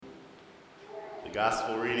The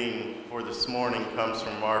gospel reading for this morning comes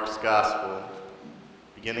from Mark's gospel,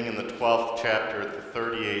 beginning in the 12th chapter at the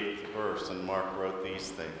 38th verse, and Mark wrote these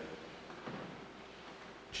things.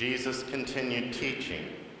 Jesus continued teaching.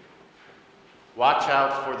 Watch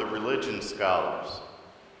out for the religion scholars.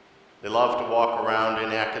 They love to walk around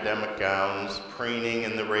in academic gowns, preening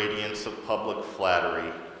in the radiance of public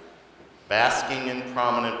flattery, basking in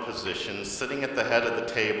prominent positions, sitting at the head of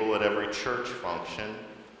the table at every church function,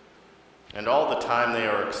 and all the time they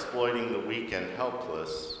are exploiting the weak and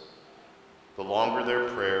helpless. The longer their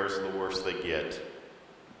prayers, the worse they get.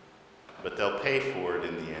 But they'll pay for it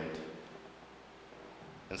in the end.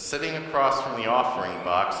 And sitting across from the offering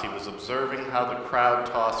box, he was observing how the crowd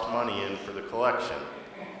tossed money in for the collection.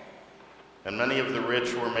 And many of the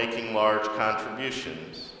rich were making large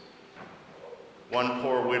contributions. One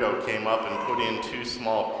poor widow came up and put in 2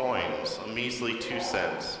 small coins, a measly 2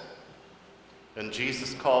 cents. And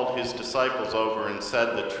Jesus called his disciples over and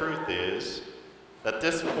said, "The truth is that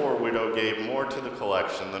this poor widow gave more to the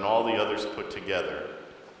collection than all the others put together.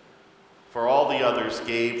 For all the others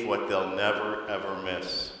gave what they'll never, ever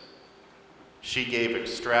miss. She gave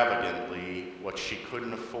extravagantly what she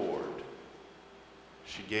couldn't afford.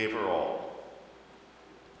 She gave her all."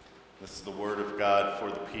 This is the word of God for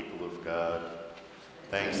the people of God.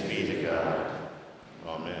 Thanks be to God.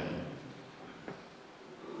 Amen.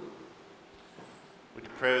 Would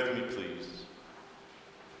you pray with me, please?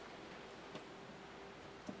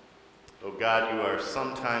 Oh God, you are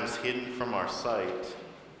sometimes hidden from our sight.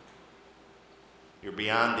 You're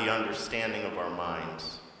beyond the understanding of our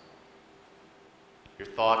minds. Your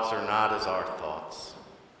thoughts are not as our thoughts.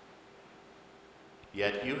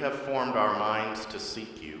 Yet you have formed our minds to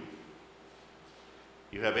seek you.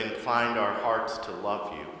 You have inclined our hearts to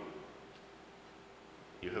love you.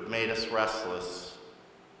 You have made us restless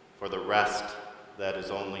for the rest that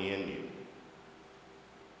is only in you.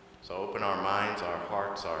 So open our minds, our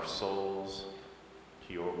hearts, our souls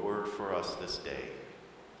to your word for us this day.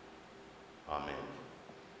 Amen.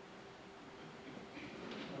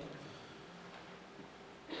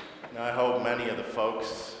 Now, I hope many of the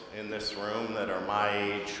folks in this room that are my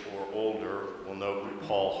age or older will know who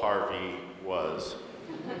Paul Harvey was.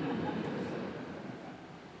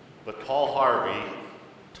 But Paul Harvey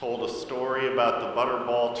told a story about the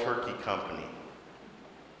Butterball Turkey Company.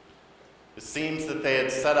 It seems that they had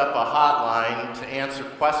set up a hotline to answer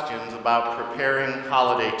questions about preparing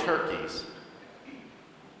holiday turkeys.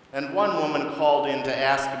 And one woman called in to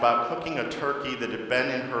ask about cooking a turkey that had been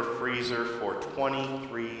in her freezer for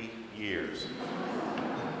 23 years.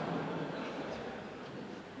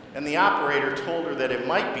 And the operator told her that it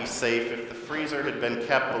might be safe if the freezer had been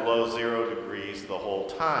kept below 0 degrees the whole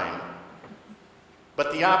time.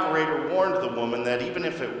 But the operator warned the woman that even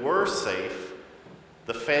if it were safe,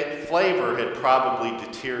 the flavor had probably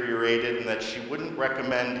deteriorated and that she wouldn't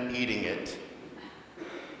recommend eating it.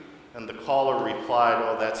 And the caller replied,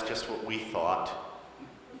 "Oh, that's just what we thought.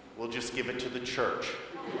 We'll just give it to the church."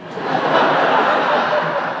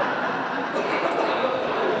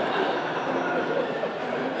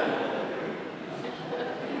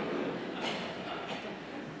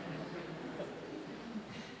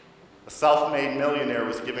 A self-made millionaire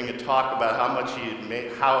was giving a talk about how he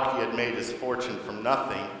had made his fortune from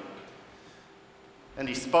nothing. And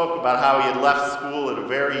he spoke about how he had left school at a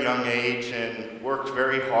very young age and worked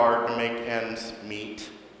very hard to make ends meet.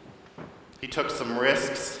 He took some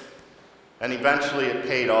risks, and eventually it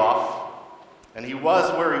paid off. And he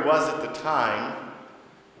was where he was at the time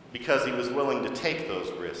because he was willing to take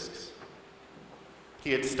those risks.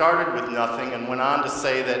 He had started with nothing and went on to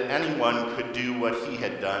say that anyone could do what he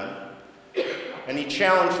had done. And he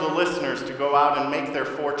challenged the listeners to go out and make their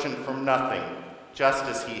fortune from nothing, just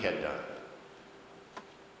as he had done.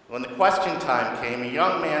 When the question time came, a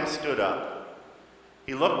young man stood up.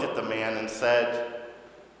 He looked at the man and said,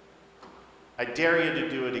 "I dare you to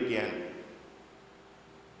do it again."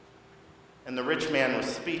 And the rich man was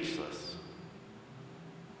speechless.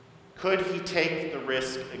 Could he take the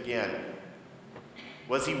risk again?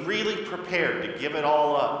 Was he really prepared to give it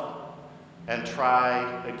all up and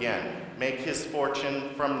try again? Make his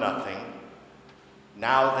fortune from nothing,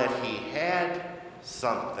 now that he had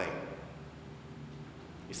something.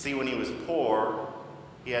 You see, when he was poor,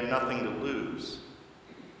 he had nothing to lose.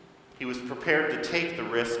 He was prepared to take the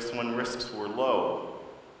risks when risks were low.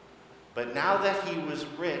 But now that he was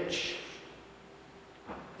rich,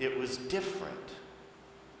 it was different.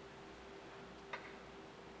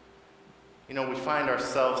 You know, we find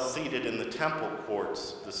ourselves seated in the temple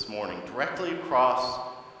courts this morning, directly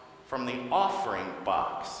across from the offering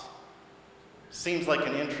box. Seems like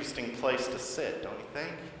an interesting place to sit, don't you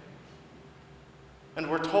think? And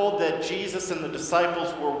we're told that Jesus and the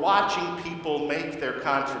disciples were watching people make their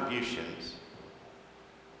contributions,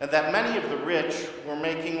 and that many of the rich were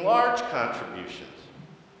making large contributions.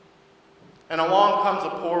 And along comes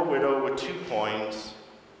a poor widow with 2 coins,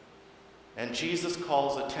 and Jesus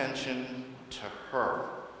calls attention to her.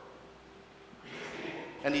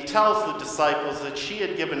 And he tells the disciples that she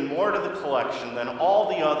had given more to the collection than all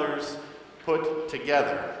the others put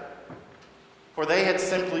together. For they had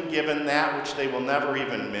simply given that which they will never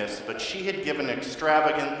even miss, but she had given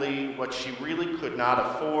extravagantly what she really could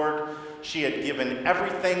not afford. She had given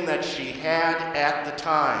everything that she had at the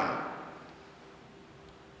time.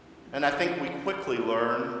 And I think we quickly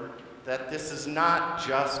learn that this is not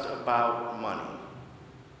just about money.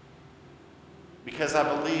 Because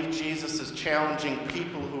I believe Jesus is challenging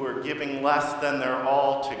people who are giving less than their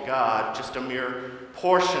all to God, just a mere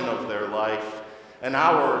portion of their life, an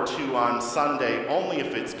hour or 2 on Sunday, only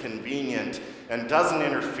if it's convenient and doesn't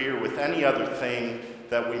interfere with any other thing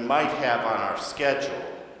that we might have on our schedule.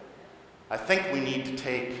 I think we need to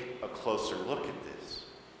take a closer look at this.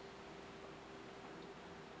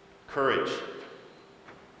 Courage.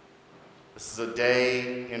 This is a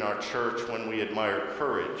day in our church when we admire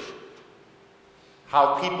courage.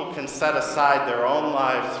 How people can set aside their own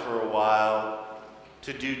lives for a while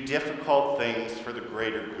to do difficult things for the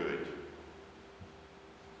greater good.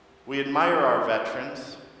 We admire our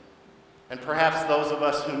veterans, and perhaps those of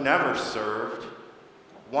us who never served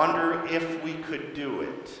wonder if we could do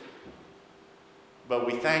it. But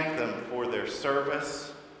we thank them for their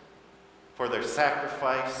service, for their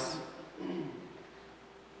sacrifice,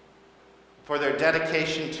 for their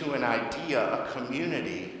dedication to an idea, a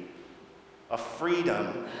community, a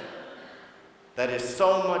freedom that is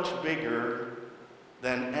so much bigger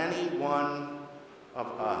than any one of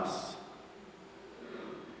us.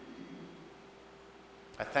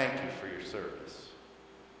 I thank you for your service.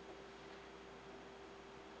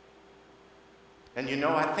 And you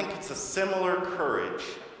know, I think it's a similar courage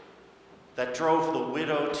that drove the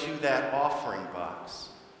widow to that offering box.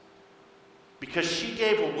 Because she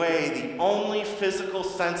gave away the only physical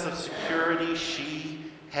sense of security she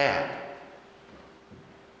had.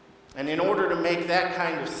 And in order to make that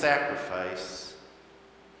kind of sacrifice,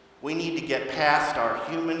 we need to get past our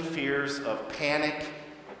human fears of panic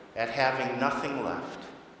at having nothing left,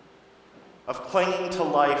 of clinging to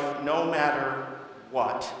life no matter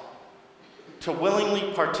what, to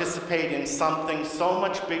willingly participate in something so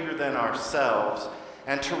much bigger than ourselves,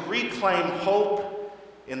 and to reclaim hope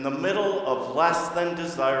in the middle of less than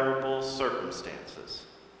desirable circumstances.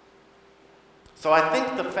 So I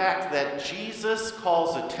think the fact that Jesus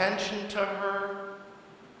calls attention to her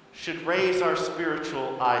should raise our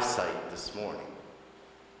spiritual eyesight this morning.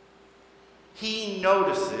 He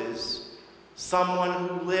notices someone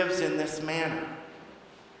who lives in this manner.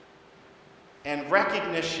 And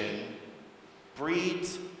recognition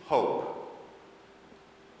breeds hope.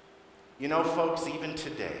 You know, folks, even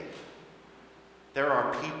today, there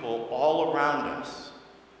are people all around us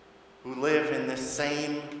who live in this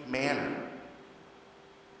same manner.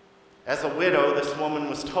 As a widow, this woman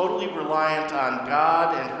was totally reliant on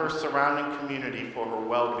God and her surrounding community for her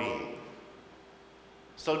well-being.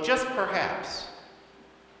 So just perhaps,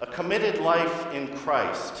 a committed life in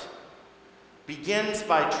Christ begins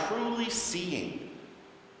by truly seeing,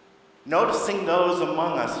 noticing those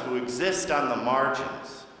among us who exist on the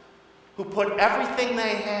margins, who put everything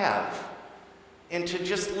they have into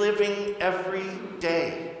just living every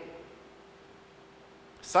day.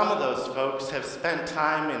 Some of those folks have spent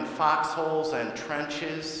time in foxholes and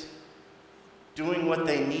trenches doing what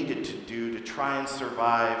they needed to do to try and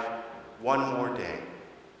survive one more day.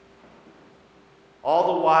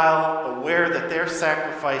 All the while aware that their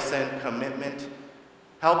sacrifice and commitment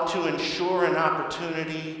helped to ensure an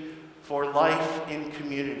opportunity for life in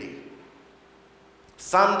community.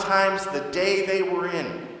 Sometimes the day they were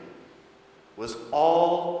in was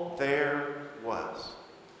all there was.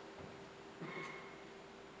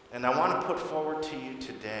 And I want to put forward to you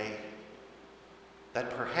today that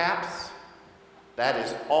perhaps that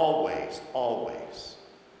is always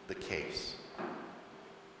the case.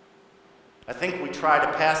 I think we try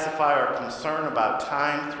to pacify our concern about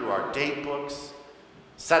time through our date books,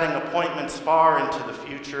 setting appointments far into the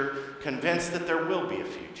future, convinced that there will be a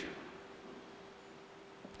future.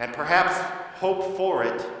 And perhaps hope for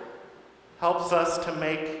it helps us to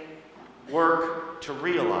make work to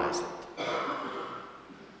realize it.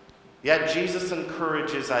 Yet Jesus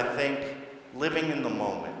encourages, I think, living in the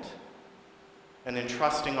moment and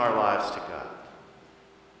entrusting our lives to God.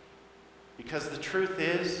 Because the truth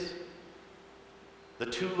is the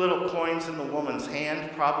 2 little coins in the woman's hand,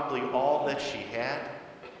 probably all that she had,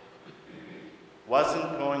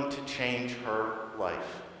 wasn't going to change her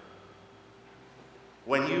life.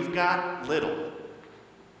 When you've got little,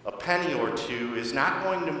 a penny or 2 is not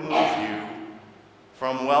going to move you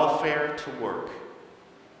from welfare to work.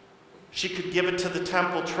 She could give it to the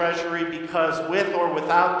temple treasury because with or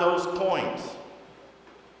without those coins,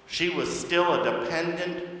 she was still a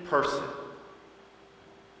dependent person.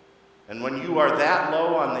 And when you are that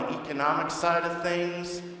low on the economic side of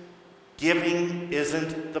things, giving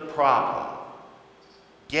isn't the problem.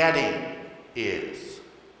 Getting is.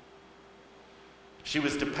 She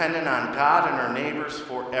was dependent on God and her neighbors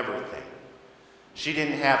for everything. She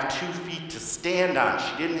didn't have 2 feet to stand on.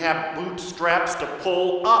 She didn't have bootstraps to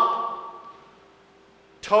pull up.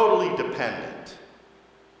 Totally dependent.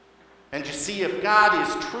 And you see, if God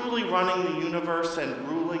is truly running the universe and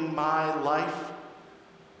ruling my life,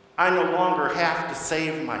 I no longer have to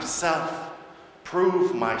save myself,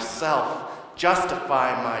 prove myself,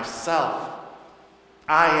 justify myself.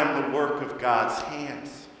 I am the work of God's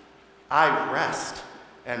hands. I rest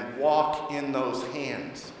and walk in those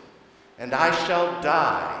hands, and I shall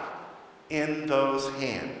die in those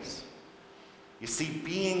hands. You see,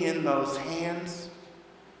 being in those hands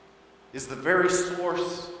is the very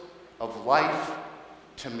source of life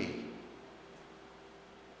to me.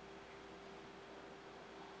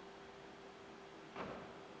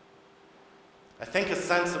 I think a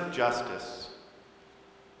sense of justice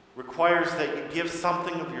requires that you give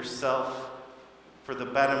something of yourself for the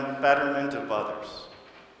betterment of others.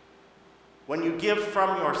 When you give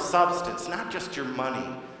from your substance, not just your money,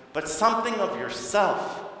 but something of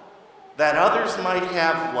yourself, that others might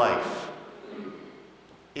have life,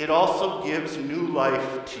 it also gives new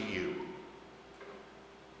life to you.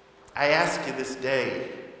 I ask you this day,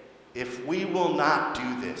 if we will not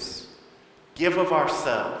do this, give of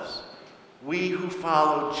ourselves, we who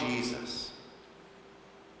follow Jesus,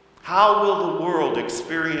 how will the world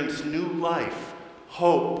experience new life,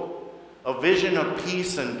 hope, a vision of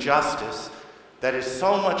peace and justice that is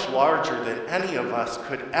so much larger than any of us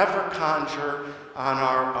could ever conjure on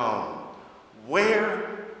our own?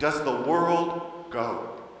 Where does the world go?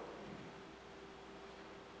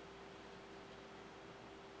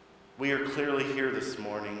 We are clearly here this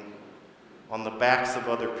morning on the backs of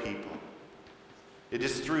other people. It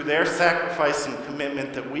is through their sacrifice and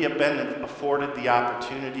commitment that we have been afforded the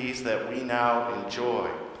opportunities that we now enjoy.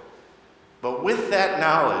 But with that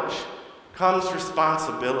knowledge comes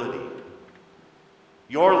responsibility.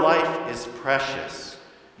 Your life is precious.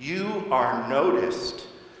 You are noticed.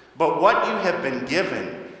 But what you have been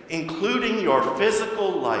given, including your physical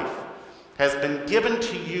life, has been given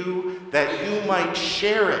to you that you might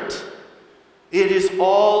share it. It is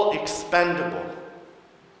all expendable.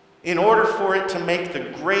 In order for it to make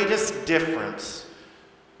the greatest difference,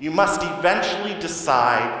 you must eventually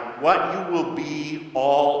decide what you will be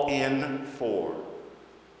all in for.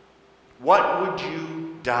 What would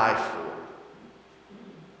you die for?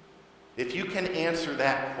 If you can answer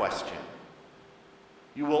that question,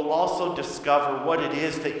 you will also discover what it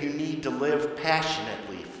is that you need to live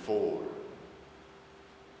passionately for.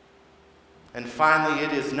 And finally,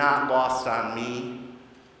 it is not lost on me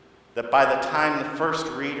that by the time the first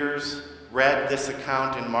readers read this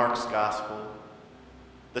account in Mark's Gospel,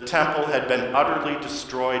 the temple had been utterly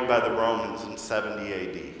destroyed by the Romans in 70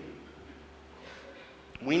 AD.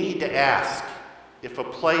 We need to ask if a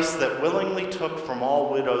place that willingly took from all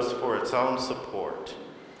widows for its own support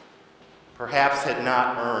perhaps had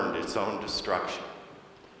not earned its own destruction.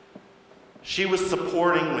 She was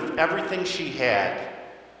supporting with everything she had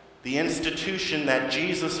the institution that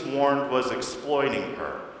Jesus warned was exploiting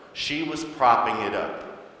her. She was propping it up.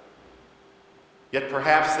 Yet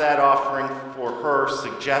perhaps that offering for her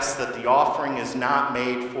suggests that the offering is not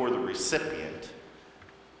made for the recipient,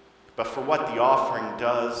 but for what the offering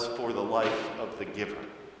does for the life of the giver.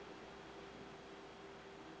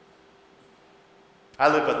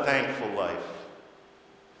 I live a thankful life.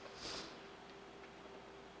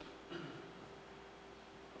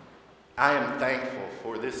 I am thankful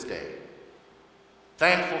for this day.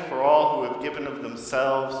 Thankful for all who have given of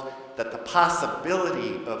themselves, that the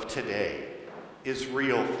possibility of today is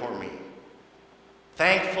real for me.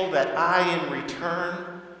 Thankful that I, in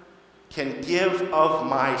return, can give of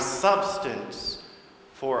my substance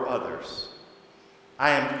for others. I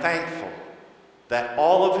am thankful that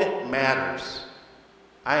all of it matters.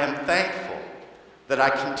 I am thankful that I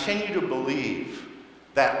continue to believe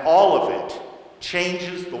that all of it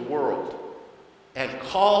changes the world and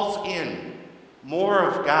calls in more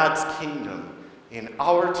of God's kingdom in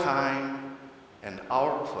our time and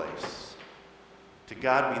our place. To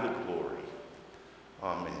God be the glory.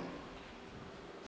 Amen.